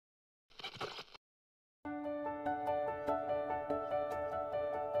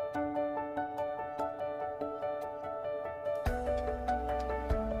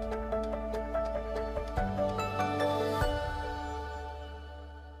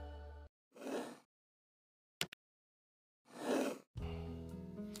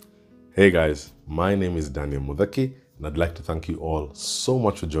Hey guys, my name is Daniel Mutheki, and I'd like to thank you all so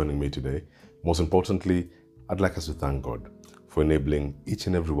much for joining me today. Most importantly, I'd like us to thank God for enabling each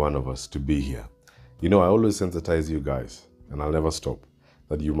and every one of us to be here. You know, I always sensitize you guys, and I'll never stop,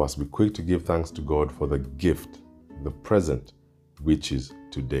 that you must be quick to give thanks to God for the gift, the present, which is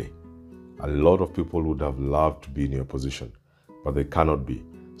today. A lot of people would have loved to be in your position, but they cannot be.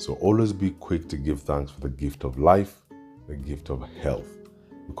 So always be quick to give thanks for the gift of life, the gift of health,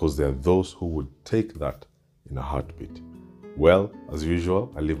 because there are those who would take that in a heartbeat. Well, as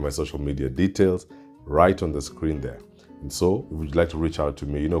usual, I leave my social media details right on the screen there. And so, if you'd like to reach out to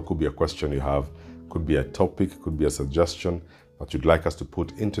me, it could be a question you have, could be a topic, could be a suggestion that you'd like us to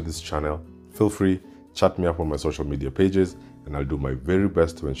put into this channel, feel free, chat me up on my social media pages, and I'll do my very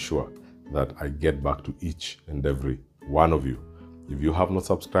best to ensure that I get back to each and every one of you. If you have not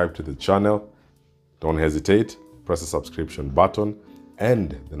subscribed to the channel, don't hesitate, press the subscription button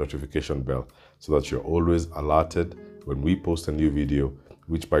and the notification bell so that you're always alerted when we post a new video,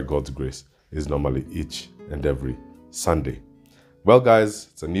 which by God's grace is normally each and every Sunday. Well guys,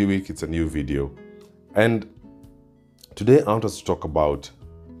 it's a new week, it's a new video, and today I want us to talk about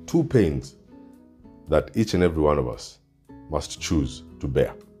two pains that each and every one of us must choose to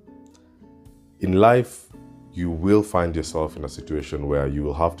bear. In life, you will find yourself in a situation where you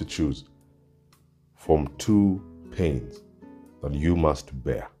will have to choose from two pains that you must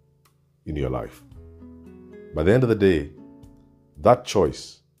bear in your life. By the end of the day, that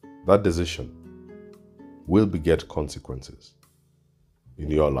choice, that decision will beget consequences in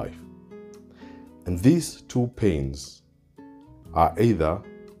your life. And these two pains are either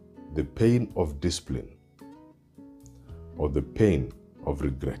the pain of discipline or the pain of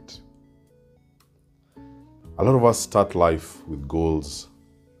regret. A lot of us start life with goals,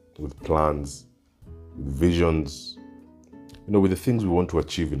 with plans, with visions, with the things we want to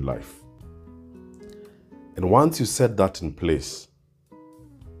achieve in life. And once you set that in place,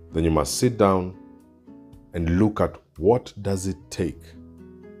 then you must sit down and look at what does it take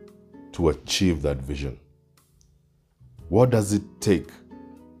to achieve that vision. What does it take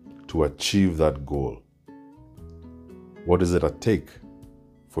to achieve that goal? What does it take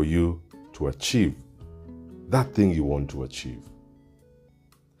for you to achieve that thing you want to achieve?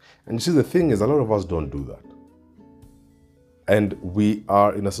 And you see, the thing is, a lot of us don't do that. And we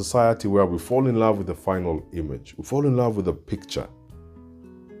are in a society where we fall in love with the final image. We fall in love with the picture.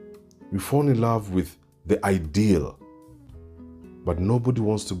 We fall in love with the ideal. But nobody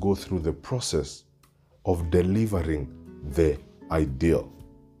wants to go through the process of delivering the ideal.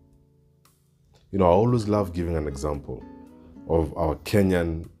 I always love giving an example of our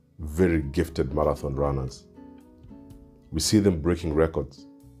Kenyan, very gifted marathon runners. We see them breaking records.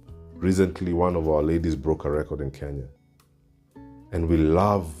 Recently, one of our ladies broke a record in Kenya. And we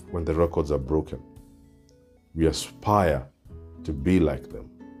love when the records are broken. We aspire to be like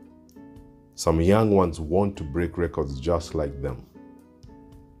them. Some young ones want to break records just like them.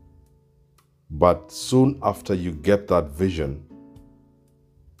 But soon after you get that vision,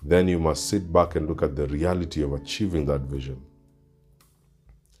 then you must sit back and look at the reality of achieving that vision.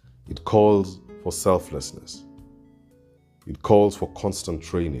 It calls for selflessness. It calls for constant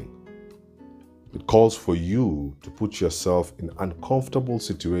training. It calls for you to put yourself in uncomfortable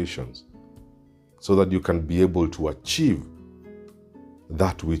situations so that you can be able to achieve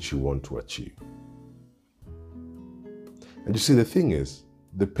that which you want to achieve. And you see, the thing is,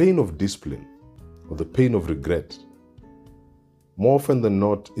 the pain of discipline or the pain of regret, more often than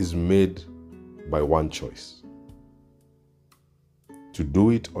not, is made by one choice: to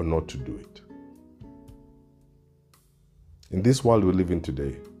do it or not to do it. In this world we live in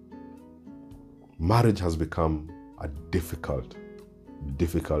today, marriage has become a difficult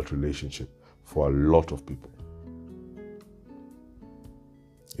relationship for a lot of people.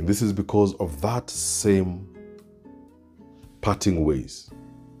 And this is because of that same parting ways.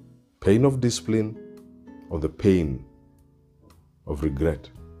 Pain of discipline or the pain of regret.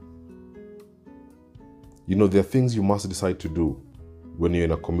 There are things you must decide to do when you're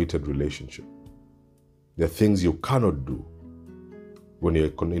in a committed relationship. There are things you cannot do when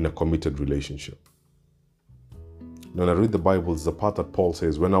you're in a committed relationship. When I read the Bible, there's a part that Paul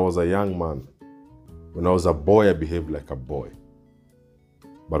says, when I was a young man, when I was a boy, I behaved like a boy.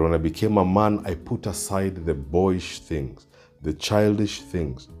 But when I became a man, I put aside the boyish things, the childish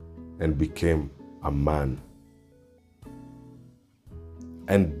things, and became a man.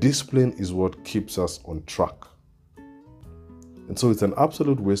 And discipline is what keeps us on track. And so it's an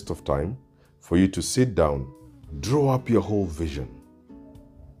absolute waste of time for you to sit down, draw up your whole vision.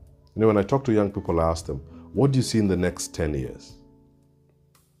 When I talk to young people, I ask them, what do you see in the next 10 years?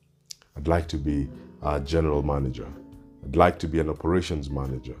 I'd like to be a general manager. I'd like to be an operations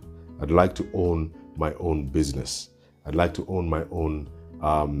manager. I'd like to own my own business. I'd like to own my own,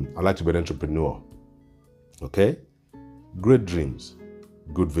 I'd like to be an entrepreneur. Okay? Great dreams,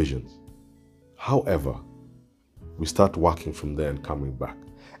 good visions. However, we start working from there and coming back.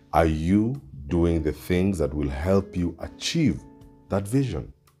 Are you doing the things that will help you achieve that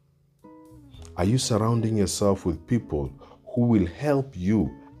vision? Are you surrounding yourself with people who will help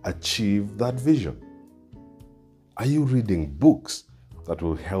you achieve that vision? Are you reading books that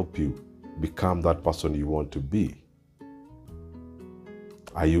will help you become that person you want to be?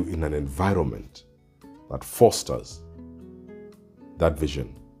 Are you in an environment that fosters that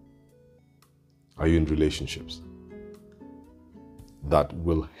vision? Are you in relationships that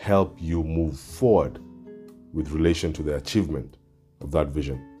will help you move forward with relation to the achievement of that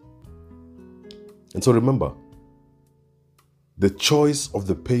vision? And so remember, the choice of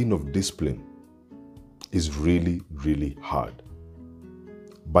the pain of discipline is really, really hard.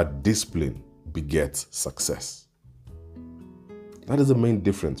 But discipline begets success. That is the main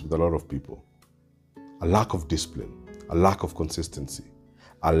difference with a lot of people. A lack of discipline, a lack of consistency,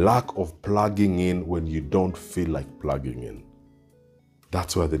 a lack of plugging in when you don't feel like plugging in.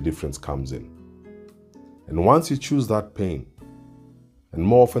 That's where the difference comes in. And once you choose that pain, and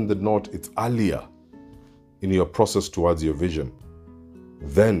more often than not, it's earlier in your process towards your vision,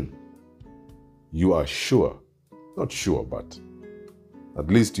 then you are sure, not sure, but at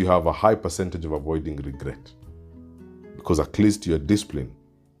least you have a high percentage of avoiding regret. Because at least your discipline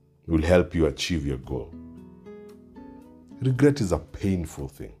will help you achieve your goal. Regret is a painful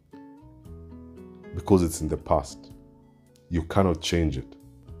thing because it's in the past. You cannot change it.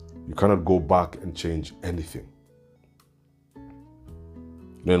 You cannot go back and change anything.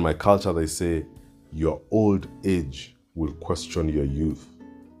 In my culture, they say, your old age will question your youth.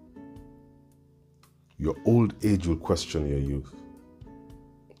 Your old age will question your youth.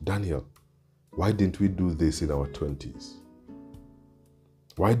 Daniel, why didn't we do this in our 20s?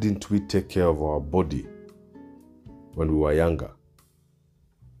 Why didn't we take care of our body when we were younger?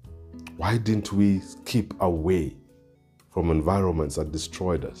 Why didn't we keep away from environments that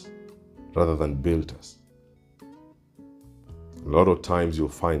destroyed us rather than built us? A lot of times you'll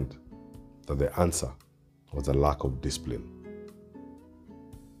find that the answer was a lack of discipline.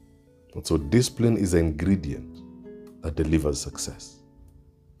 And so discipline is an ingredient that delivers success.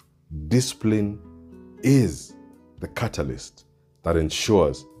 Discipline is the catalyst that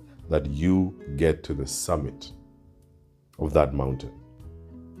ensures that you get to the summit of that mountain,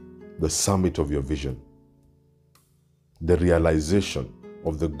 the summit of your vision, the realization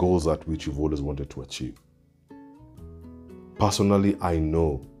of the goals at which you've always wanted to achieve. Personally, I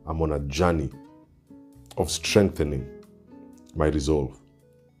know I'm on a journey of strengthening my resolve,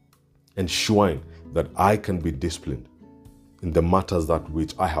 ensuring that I can be disciplined in the matters that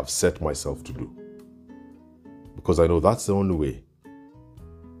which I have set myself to do. Because I know that's the only way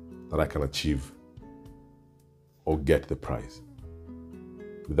that I can achieve or get the prize.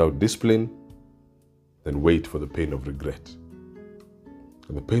 Without discipline, then wait for the pain of regret.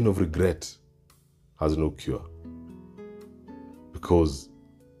 And the pain of regret has no cure because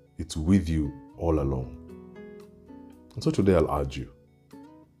it's with you all along. And so today I'll urge you,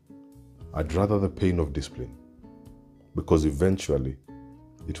 I'd rather the pain of discipline because eventually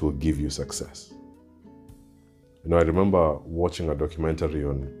it will give you success. I remember watching a documentary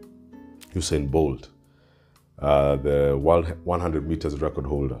on Usain Bolt, the world 100 meters record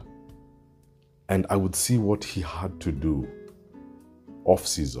holder. And I would see what he had to do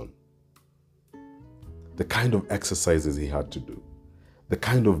off-season, the kind of exercises he had to do, the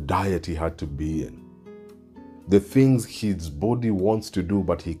kind of diet he had to be in, the things his body wants to do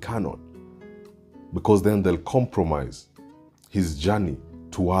but he cannot, because then they'll compromise his journey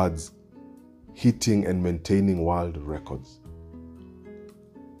towards hitting and maintaining world records.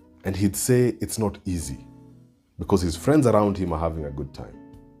 And he'd say it's not easy because his friends around him are having a good time.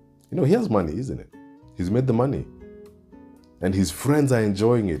 He has money, isn't it? He's made the money. And his friends are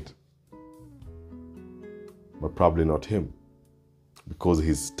enjoying it. But probably not him, because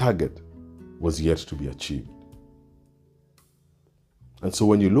his target was yet to be achieved. And so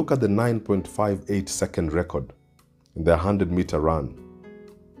when you look at the 9.58 second record in the 100-meter run,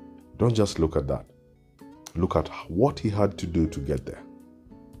 don't just look at that. Look at what he had to do to get there.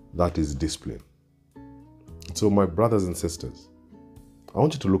 That is discipline. So my brothers and sisters, I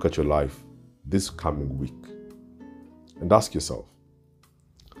want you to look at your life this coming week and ask yourself,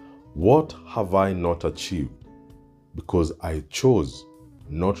 what have I not achieved because I chose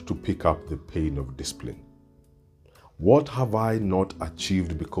not to pick up the pain of discipline? What have I not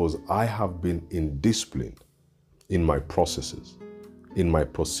achieved because I have been indisciplined in my processes, in my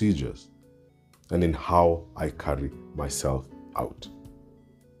procedures, and in how I carry myself out?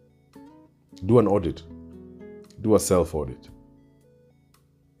 Do an audit. Do a self-audit.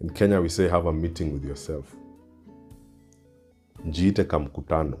 In Kenya, we say have a meeting with yourself. Jiite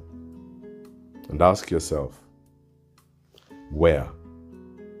kamkutano. And ask yourself, where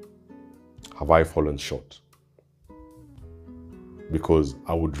have I fallen short? Because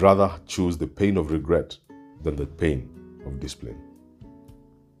I would rather choose the pain of regret than the pain of discipline.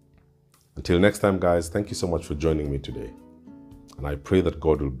 Until next time, guys, thank you so much for joining me today. And I pray that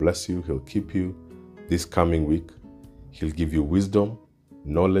God will bless you. He'll keep you this coming week. He'll give you wisdom,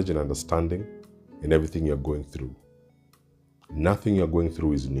 knowledge, and understanding in everything you're going through. Nothing you're going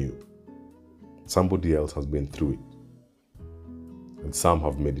through is new. Somebody else has been through it. And some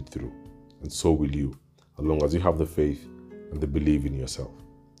have made it through. And so will you, as long as you have the faith and the belief in yourself.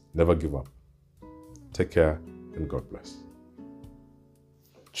 Never give up. Take care and God bless.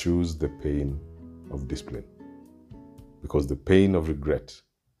 Choose the pain of discipline, because the pain of regret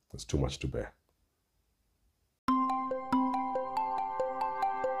is too much to bear.